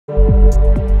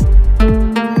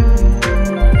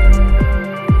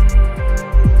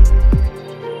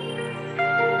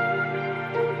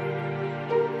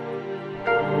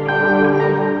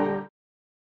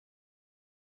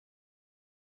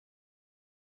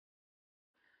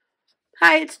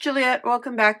Hi, it's Juliet.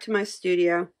 Welcome back to my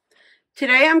studio.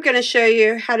 Today I'm going to show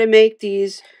you how to make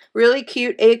these really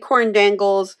cute acorn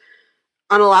dangles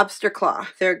on a lobster claw.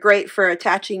 They're great for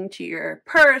attaching to your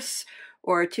purse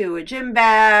or to a gym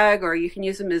bag, or you can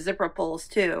use them as zipper pulls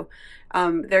too.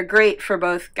 They're great for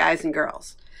both guys and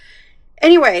girls.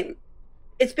 Anyway,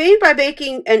 it's made by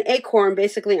making an acorn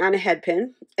basically on a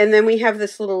headpin, and then we have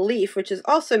this little leaf which is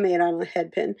also made on a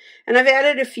headpin, and I've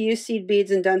added a few seed beads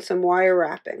and done some wire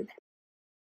wrapping.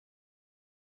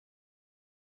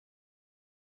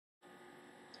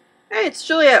 Hey, it's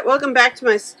Juliet. Welcome back to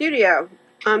my studio.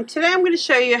 Today I'm going to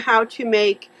show you how to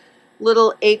make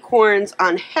little acorns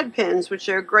on headpins, which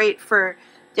are great for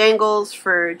dangles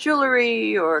for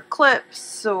jewelry or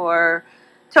clips or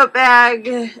tote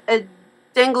bag,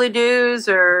 dangly-doos,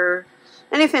 or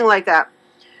anything like that.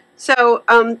 So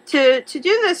to do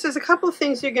this, there's a couple of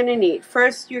things you're going to need.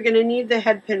 First, you're going to need the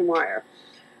headpin wire.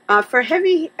 For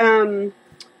heavy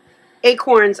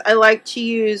acorns, I like to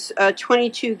use a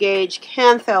 22 gauge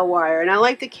canthal wire, and I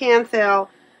like the canthal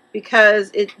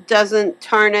because it doesn't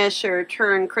tarnish or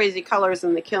turn crazy colors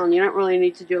in the kiln. You don't really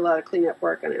need to do a lot of cleanup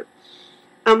work on it.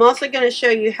 I'm also going to show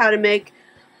you how to make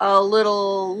a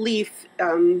little leaf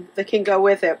that can go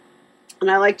with it, and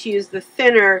I like to use the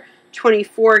thinner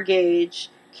 24 gauge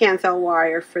canthal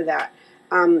wire for that.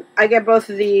 I get both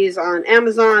of these on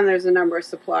Amazon. There's a number of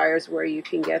suppliers where you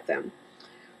can get them.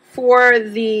 For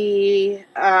the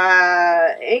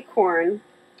acorn,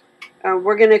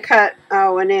 we're going to cut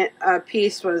a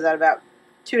piece, what is that, about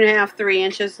 2.5 to 3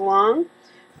 inches long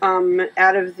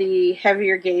out of the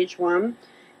heavier gauge one.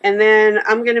 And then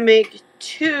I'm going to make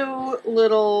 2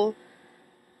 little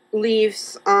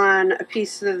leaves on a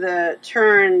piece of the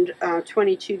turned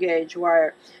 22 gauge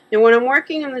wire. Now when I'm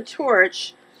working on the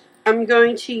torch, I'm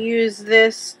going to use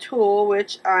this tool,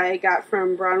 which I got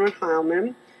from Bronwyn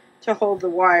Heilman, to hold the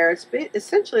wire. It's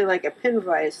essentially like a pin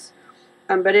vise,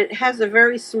 but it has a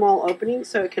very small opening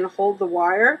so it can hold the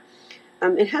wire.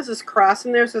 It has this cross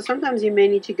in there, so sometimes you may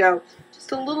need to go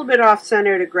just a little bit off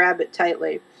center to grab it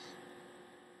tightly,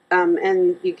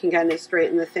 and you can kind of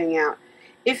straighten the thing out.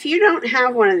 If you don't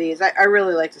have one of these, I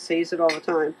really like to say use it all the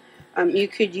time. You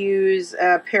could use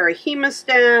a pair of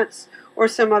hemostats or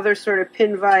some other sort of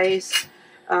pin vise,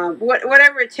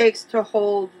 whatever it takes to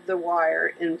hold the wire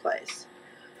in place.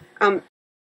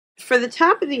 For the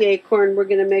top of the acorn, we're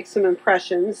going to make some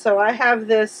impressions. So I have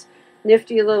this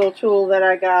nifty little tool that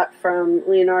I got from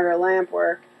Leonardo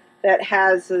Lampwork that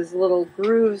has these little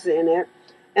grooves in it,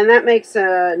 and that makes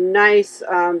a nice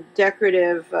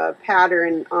decorative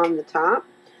pattern on the top.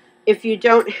 If you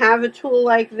don't have a tool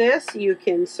like this, you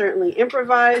can certainly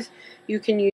improvise. You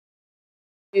can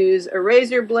use a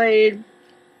razor blade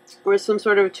or some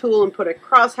sort of tool and put a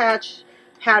crosshatch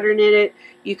pattern in it.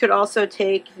 You could also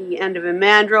take the end of a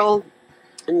mandrel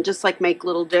and just like make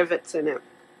little divots in it.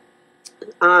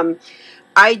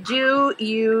 I do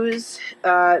use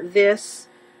this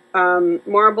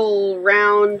marble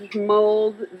round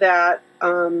mold that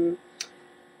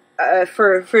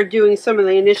for doing some of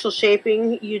the initial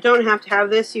shaping. You don't have to have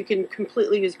this. You can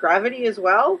completely use gravity as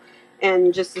well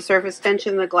and just the surface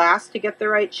tension of the glass to get the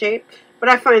right shape. But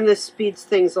I find this speeds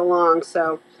things along,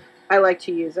 so I like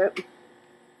to use it.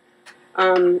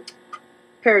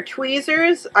 Pair of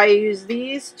tweezers. I use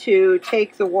these to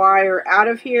take the wire out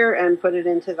of here and put it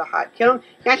into the hot kiln.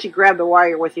 You can actually grab the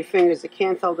wire with your fingers. The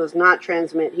canthal does not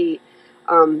transmit heat,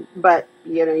 but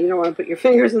you know, you don't want to put your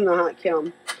fingers in the hot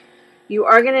kiln. You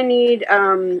are going to need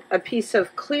a piece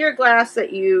of clear glass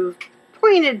that you've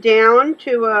pointed down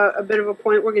to a bit of a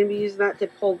point. We're going to be using that to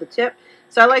pull the tip.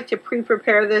 So I like to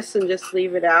pre-prepare this and just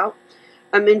leave it out.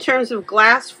 In terms of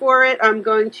glass for it, I'm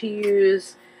going to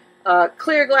use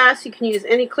clear glass. You can use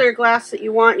any clear glass that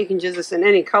you want. You can use this in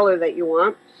any color that you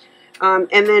want. And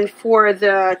then for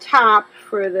the top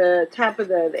of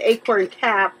the acorn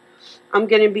cap, I'm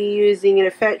going to be using an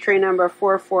effect tray number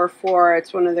 444.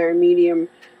 It's one of their medium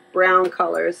brown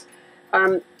colors.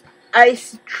 I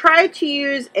try to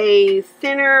use a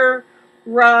thinner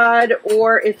rod,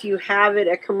 or if you have it,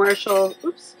 a commercial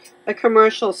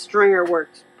stringer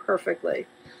works perfectly.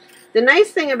 The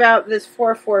nice thing about this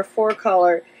 444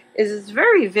 color is it's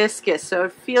very viscous, so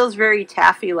it feels very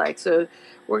taffy-like. So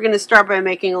we're going to start by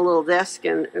making a little disc,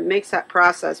 and it makes that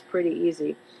process pretty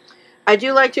easy. I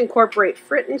do like to incorporate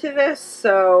frit into this,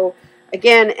 so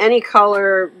again, any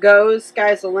color goes,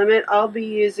 sky's the limit. I'll be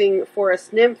using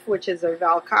Forest Nymph, which is a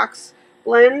Val Cox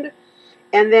blend.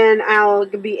 And then I'll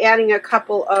be adding a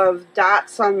couple of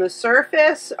dots on the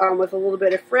surface with a little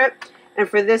bit of frit. And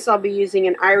for this, I'll be using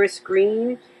an iris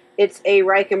green. It's a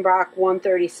Reichenbach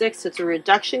 136. It's a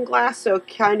reduction glass, so it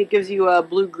kind of gives you a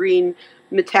blue-green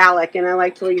metallic. And I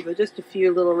like to leave just a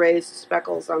few little raised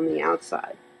speckles on the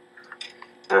outside.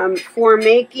 For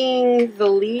making the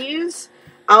leaves,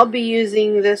 I'll be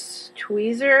using this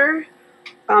tweezer.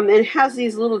 It has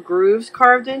these little grooves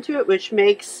carved into it, which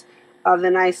makes the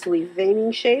nice leaf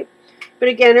veining shape. But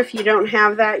again, if you don't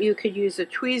have that, you could use a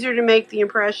tweezer to make the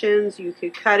impressions. You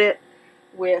could cut it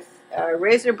with a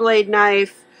razor blade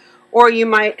knife, or you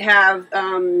might have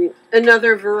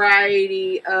another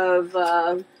variety of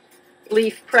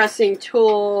leaf pressing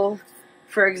tool.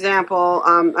 For example,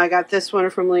 I got this one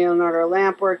from Leonardo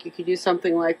Lampwork. You could do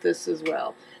something like this as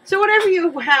well. So whatever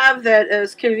you have that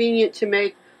is convenient to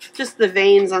make just the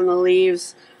veins on the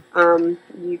leaves,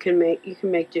 you can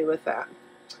make do with that.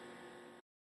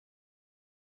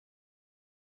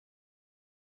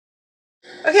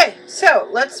 Okay, so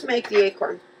let's make the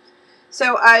acorn.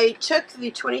 So I took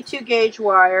the 22 gauge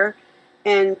wire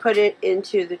and put it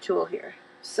into the tool here.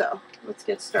 So let's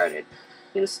get started.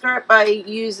 I'm going to start by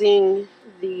using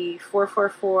the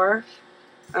 444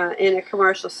 in a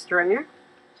commercial stringer.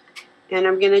 And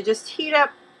I'm going to just heat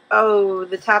up,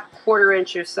 the top 1/4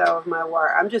 inch or so of my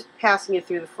wire. I'm just passing it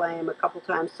through the flame a couple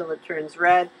times till it turns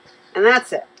red. And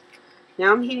that's it.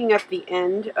 Now I'm heating up the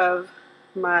end of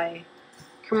my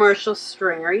commercial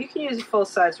stringer. You can use a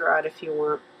full-size rod if you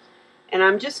want. And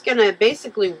I'm just going to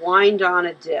basically wind on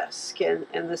a disc. And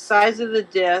the size of the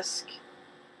disc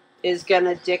is going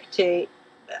to dictate,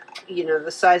 the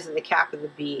size of the cap of the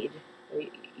bead.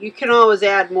 You can always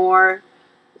add more.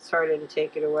 It's harder to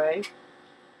take it away.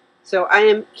 So I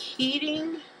am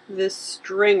heating this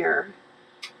stringer,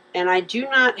 and I do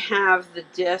not have the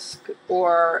disc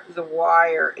or the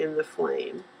wire in the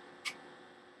flame.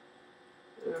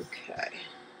 Okay,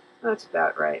 that's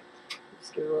about right.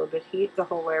 Just give it a little bit of heat the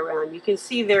whole way around. You can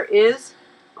see there is,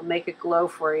 I'll make it glow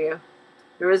for you,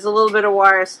 there is a little bit of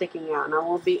wire sticking out, and I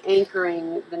will be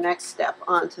anchoring the next step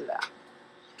onto that.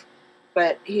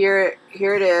 But here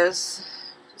it is,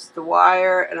 just the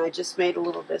wire, and I just made a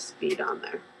little disc bead on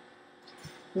there.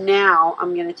 Now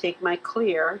I'm going to take my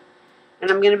clear,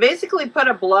 and I'm going to basically put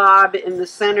a blob in the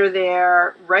center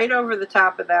there, right over the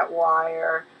top of that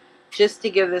wire, just to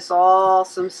give this all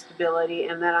some stability,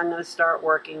 and then I'm going to start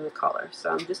working the color. So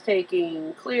I'm just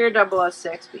taking clear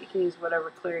 006, but you can use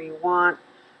whatever clear you want,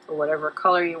 or whatever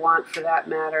color you want for that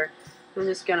matter. I'm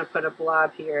just going to put a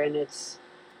blob here, and it's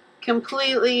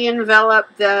completely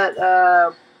enveloped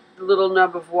that little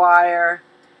nub of wire,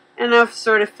 and I've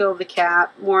sort of filled the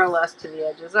cap more or less to the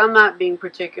edges. I'm not being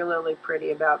particularly pretty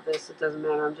about this. It doesn't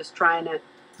matter. I'm just trying to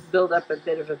build up a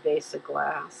bit of a base of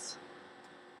glass.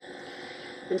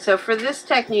 And so for this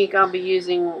technique, I'll be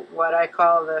using what I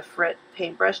call the frit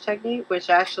paintbrush technique, which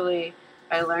actually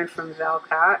I learned from Val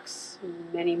Cox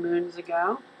many moons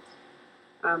ago.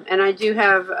 And I do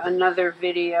have another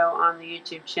video on the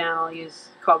YouTube channel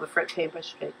called the frit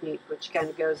paintbrush technique, which kind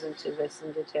of goes into this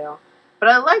in detail. But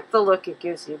I like the look it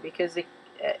gives you because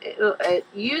it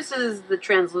uses the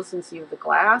translucency of the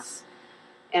glass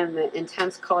and the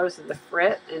intense colors of the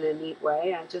frit in a neat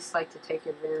way. I just like to take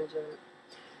advantage of it.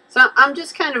 So I'm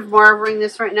just kind of marvering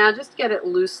this right now, just to get it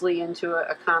loosely into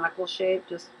a conical shape.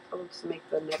 I'll just make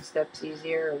the next steps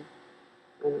easier,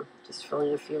 and just fill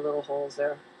in a few little holes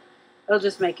there. It'll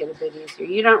just make it a bit easier.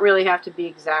 You don't really have to be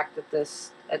exact at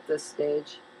this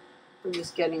stage. I'm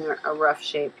just getting a rough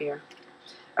shape here.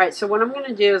 Alright, so what I'm going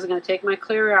to do is I'm going to take my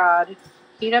clear rod,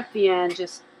 heat up the end,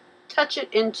 just touch it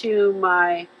into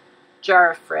my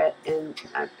jar of frit, and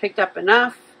I picked up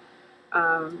enough.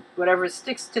 Whatever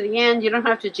sticks to the end, you don't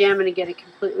have to jam it and get it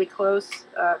completely close,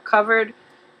 covered.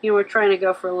 We're trying to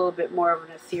go for a little bit more of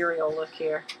an ethereal look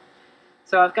here.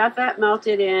 So I've got that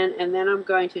melted in, and then I'm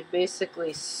going to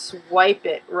basically swipe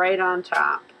it right on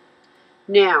top.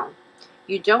 Now,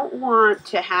 you don't want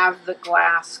to have the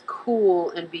glass cool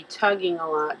and be tugging a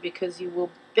lot because you will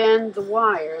bend the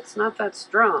wire. It's not that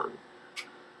strong.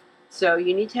 So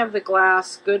you need to have the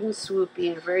glass good and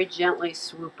swoopy and very gently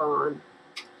swoop on.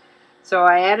 So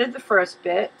I added the first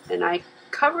bit, and I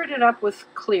covered it up with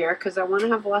clear because I want to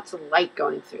have lots of light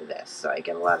going through this, so I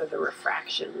get a lot of the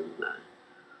refraction and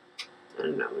I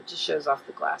don't know, it just shows off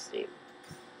the glass name.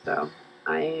 So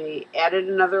I added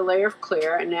another layer of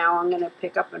clear, and now I'm going to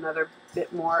pick up another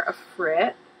bit more of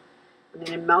frit. I'm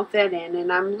going to melt that in,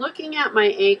 and I'm looking at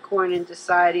my acorn and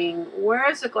deciding where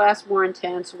is the glass more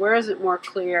intense, where is it more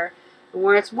clear, and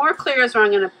where it's more clear is where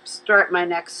I'm going to start my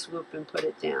next swoop and put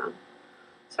it down.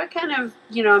 So So I kind of,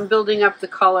 I'm building up the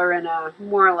color in a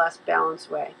more or less balanced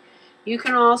way. You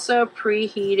can also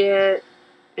preheat it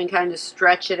and kind of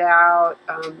stretch it out.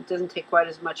 It doesn't take quite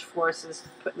as much force as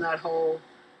putting that whole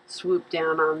swoop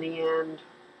down on the end.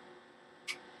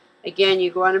 Again,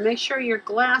 you want to make sure your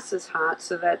glass is hot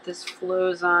so that this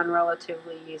flows on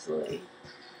relatively easily.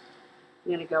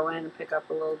 I'm going to go in and pick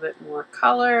up a little bit more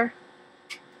color,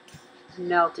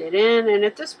 melt it in, and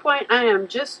at this point I am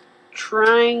just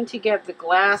trying to get the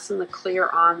glass and the clear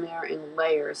on there in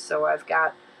layers. So I've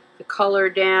got the color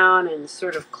down and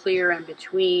sort of clear in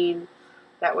between.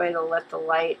 That way it'll let the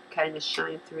light kind of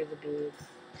shine through the bead.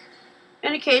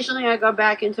 And occasionally I go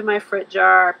back into my frit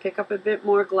jar, pick up a bit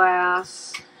more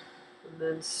glass, and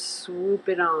then swoop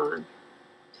it on.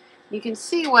 You can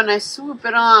see when I swoop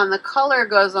it on, the color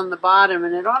goes on the bottom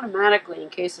and it automatically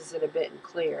encases it a bit in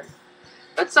clear.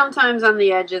 But sometimes on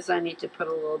the edges I need to put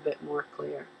a little bit more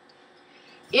clear.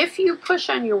 If you push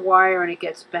on your wire and it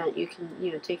gets bent, you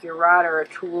can take your rod or a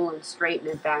tool and straighten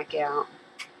it back out.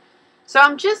 So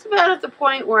I'm just about at the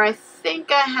point where I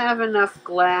think I have enough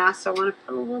glass. I want to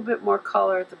put a little bit more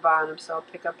color at the bottom, so I'll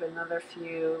pick up another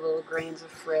few little grains of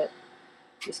frit.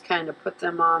 Just kind of put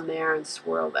them on there and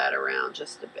swirl that around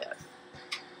just a bit.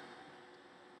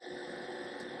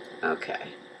 Okay,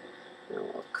 and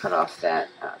we'll cut off that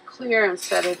clear and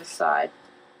set it aside.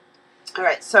 All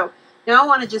right, so now I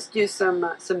want to just do some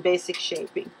basic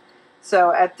shaping.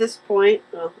 So at this point,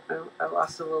 I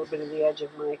lost a little bit of the edge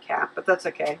of my cap, but that's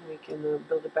okay. We can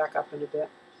build it back up in a bit.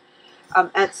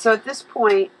 So at this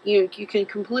point, you can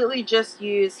completely just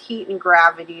use heat and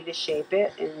gravity to shape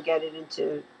it and get it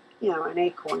into an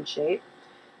acorn shape.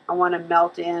 I want to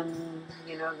melt in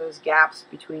those gaps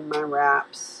between my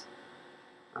wraps.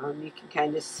 You can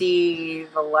kind of see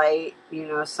the light.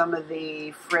 Some of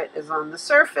the frit is on the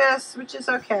surface, which is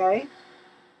okay.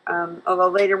 Although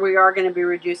later we are going to be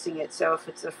reducing it, so if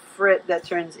it's a frit that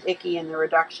turns icky in the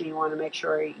reduction, you want to make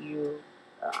sure you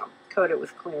coat it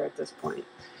with clear at this point.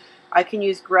 I can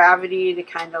use gravity to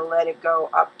kind of let it go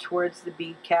up towards the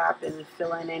bead cap and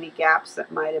fill in any gaps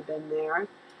that might have been there.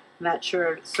 And that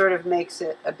sort of makes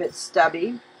it a bit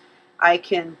stubby. I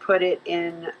can put it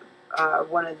in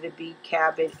one of the bead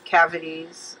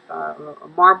cavities, a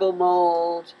marble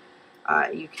mold.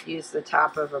 You could use the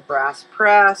top of a brass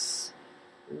press.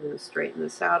 I'm going to straighten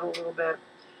this out a little bit.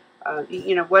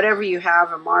 Whatever you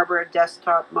have, a marber, a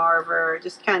desktop marber,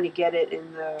 just kind of get it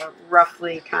in the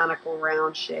roughly conical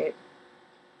round shape.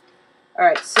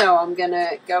 Alright, so I'm going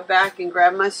to go back and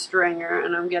grab my stringer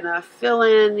and I'm going to fill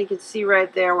in. You can see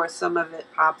right there where some of it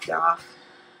popped off.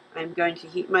 I'm going to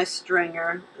heat my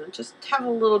stringer and just have a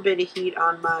little bit of heat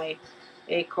on my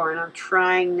acorn. I'm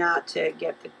trying not to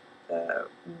get the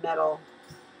metal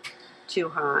too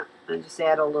hot. And just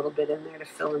add a little bit in there to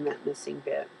fill in that missing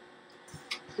bit.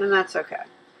 And that's okay.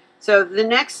 So the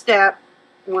next step,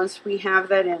 once we have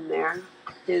that in there,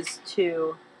 is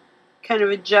to kind of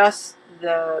adjust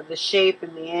the shape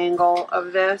and the angle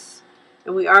of this.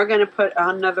 And we are going to put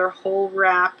another whole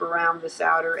wrap around this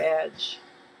outer edge.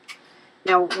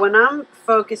 Now when I'm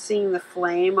focusing the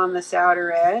flame on this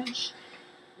outer edge,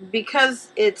 because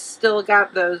it's still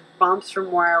got those bumps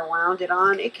from where I wound it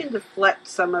on, it can deflect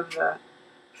some of the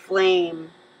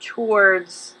flame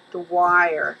towards the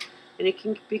wire and it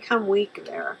can become weak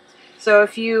there. So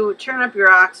if you turn up your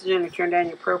oxygen or turn down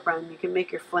your propane, you can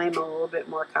make your flame a little bit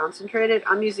more concentrated.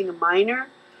 I'm using a miner,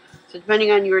 so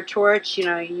depending on your torch,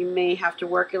 you may have to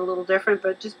work it a little different,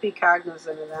 but just be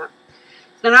cognizant of that.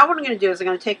 So now what I'm going to do is I'm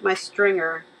going to take my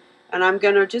stringer and I'm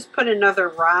going to just put another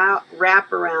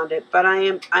wrap around it, but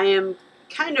I am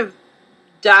kind of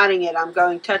dotting it. I'm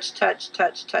going touch, touch,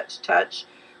 touch, touch, touch,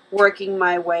 working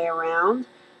my way around.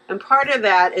 And part of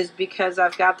that is because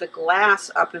I've got the glass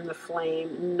up in the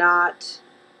flame, not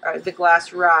the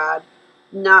glass rod,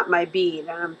 not my bead. And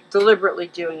I'm deliberately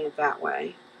doing it that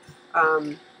way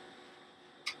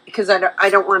because I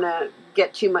don't want to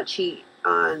get too much heat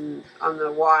on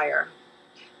the wire.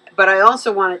 But I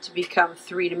also want it to become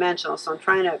three-dimensional, so I'm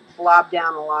trying to blob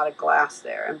down a lot of glass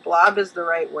there. And blob is the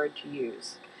right word to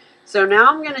use. So now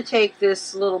I'm going to take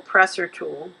this little presser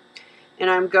tool and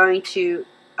I'm going to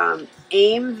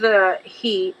aim the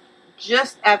heat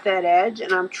just at that edge,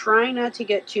 and I'm trying not to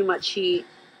get too much heat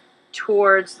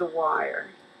towards the wire.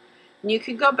 And you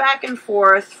can go back and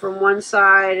forth from one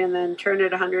side and then turn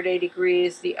it 180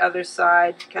 degrees, the other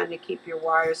side, kind of keep your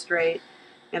wire straight,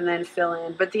 and then fill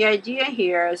in. But the idea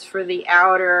here is for the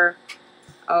outer,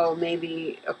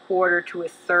 maybe a quarter to a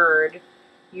third,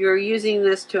 you're using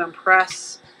this to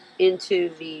impress into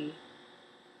the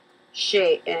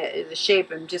shape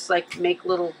and just like make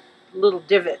little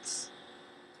divots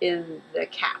in the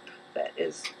cap. that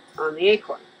is on the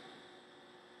Acorn.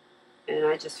 And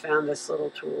I just found this little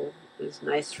tool is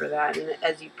nice for that. And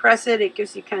as you press it, it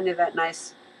gives you kind of that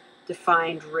nice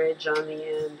defined ridge on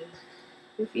the end.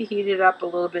 If you heat it up a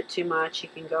little bit too much, you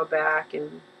can go back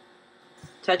and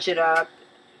touch it up.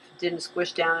 If it didn't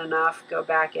squish down enough, go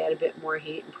back, add a bit more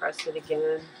heat, and press it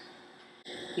again.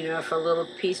 You know, if a little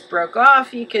piece broke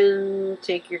off, you can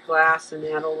take your glass and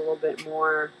add a little bit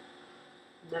more.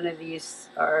 None of these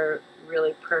are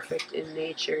really perfect in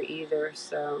nature either,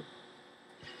 so.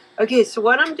 Okay, so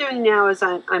what I'm doing now is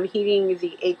I'm heating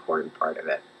the Acorn part of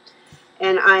it.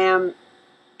 And I am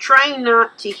trying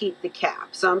not to heat the cap.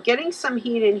 So I'm getting some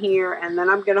heat in here, and then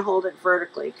I'm going to hold it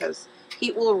vertically because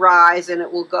heat will rise and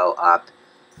it will go up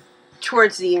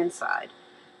towards the inside.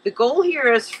 The goal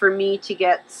here is for me to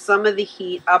get some of the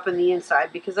heat up in the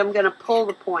inside because I'm going to pull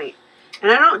the point.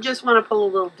 And I don't just want to pull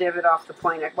a little divot off the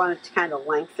point. I want it to kind of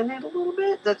lengthen it a little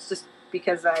bit. That's just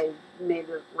because I made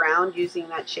it round using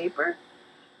that shaper.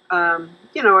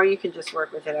 You know, or you can just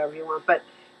work with it however you want. But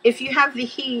if you have the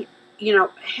heat, you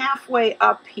know, halfway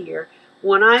up here,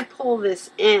 when I pull this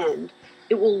end,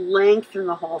 it will lengthen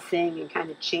the whole thing and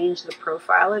kind of change the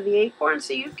profile of the Acorn.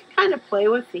 So you can kind of play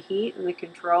with the heat and the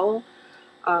control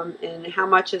and how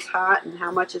much is hot and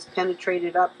how much is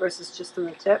penetrated up versus just on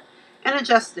the tip, and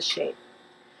adjust the shape.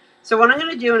 So what I'm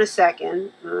going to do in a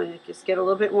second, I'm going to just get a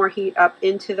little bit more heat up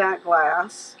into that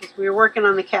glass, because we were working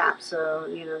on the cap, so,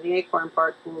 you know, the Acorn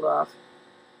part cooled off.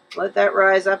 Let that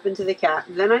rise up into the cap.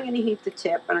 Then I'm going to heat the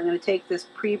tip, and I'm going to take this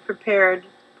pre-prepared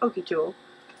pokey tool,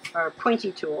 or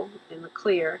pointy tool in the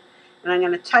clear, and I'm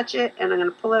going to touch it, and I'm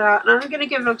going to pull it out, and I'm going to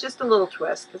give it just a little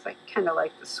twist, because I kind of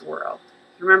like the swirl.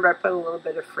 Remember, I put a little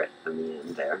bit of frit on the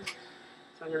end there.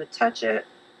 So I'm going to touch it,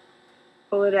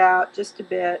 pull it out just a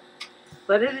bit,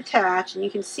 let it attach, and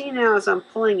you can see now as I'm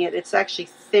pulling it, it's actually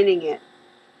thinning it.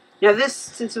 Now this,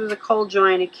 since it was a cold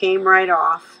joint, it came right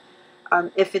off.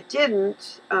 If it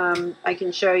didn't, I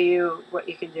can show you what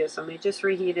you can do. So I'm going to just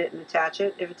reheat it and attach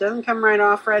it. If it doesn't come right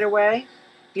off right away,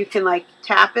 you can like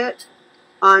tap it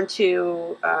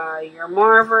onto your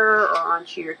marver or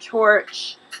onto your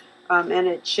torch, and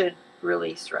it should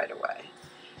release right away.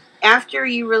 After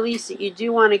you release it, you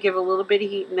do want to give a little bit of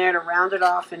heat in there to round it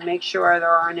off and make sure there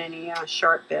aren't any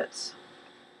sharp bits.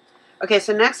 Okay,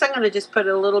 so next I'm going to just put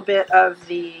a little bit of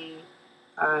the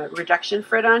reduction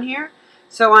frit on here.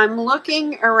 So I'm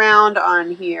looking around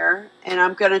on here, and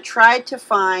I'm going to try to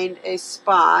find a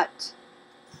spot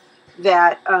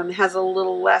that has a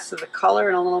little less of the color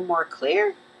and a little more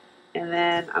clear. And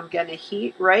then I'm going to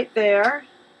heat right there.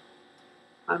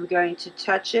 I'm going to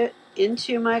touch it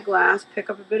into my glass, pick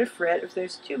up a bit of frit. If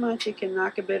there's too much, you can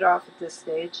knock a bit off at this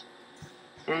stage.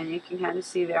 And you can kind of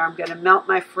see there, I'm going to melt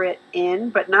my frit in,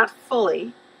 but not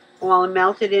fully. I want to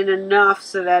melt it in enough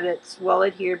so that it's well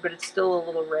adhered, but it's still a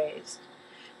little raised.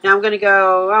 Now I'm going to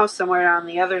go somewhere on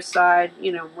the other side,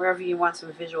 you know, wherever you want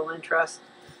some visual interest.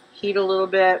 Heat a little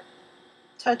bit,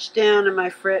 touch down in my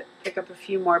frit, pick up a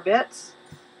few more bits,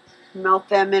 melt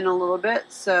them in a little bit,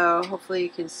 so hopefully you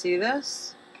can see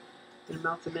this. And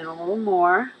melt them in a little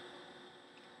more.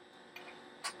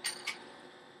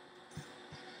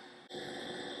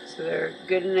 So they're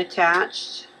good and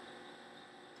attached.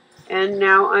 And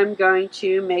now I'm going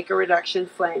to make a reduction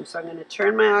flame. So I'm going to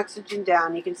turn my oxygen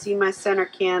down. You can see my center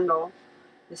candle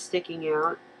is sticking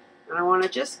out. And I want to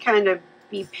just kind of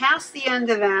be past the end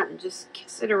of that and just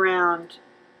kiss it around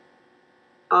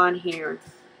on here.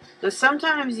 Now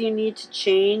sometimes you need to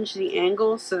change the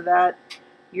angle so that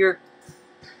you're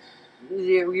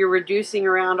reducing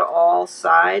around all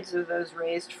sides of those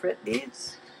raised frit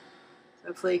beads. So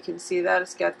hopefully you can see that.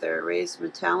 It's got the raised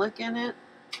metallic in it.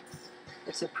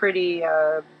 It's a pretty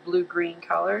blue-green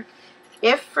color.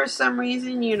 If for some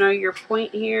reason, you know, your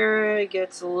point here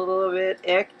gets a little bit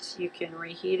icked, you can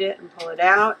reheat it and pull it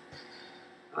out.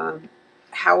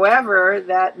 However,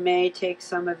 that may take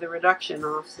some of the reduction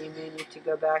off, so you may need to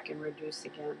go back and reduce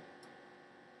again.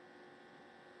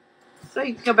 So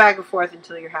you can go back and forth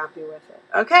until you're happy with it.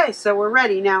 Okay, so we're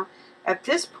ready. Now, at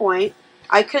this point,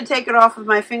 I could take it off with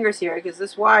my fingers here because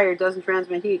this wire doesn't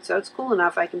transmit heat, so it's cool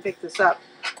enough I can pick this up.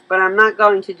 But I'm not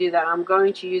going to do that. I'm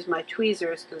going to use my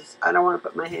tweezers because I don't want to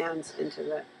put my hands into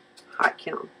the hot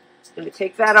kiln. I'm going to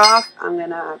take that off. I'm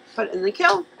going to put it in the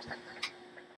kiln.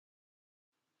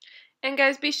 And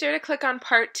guys, be sure to click on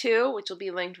part 2, which will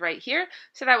be linked right here,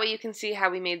 so that way you can see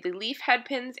how we made the leaf head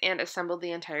pins and assembled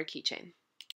the entire keychain.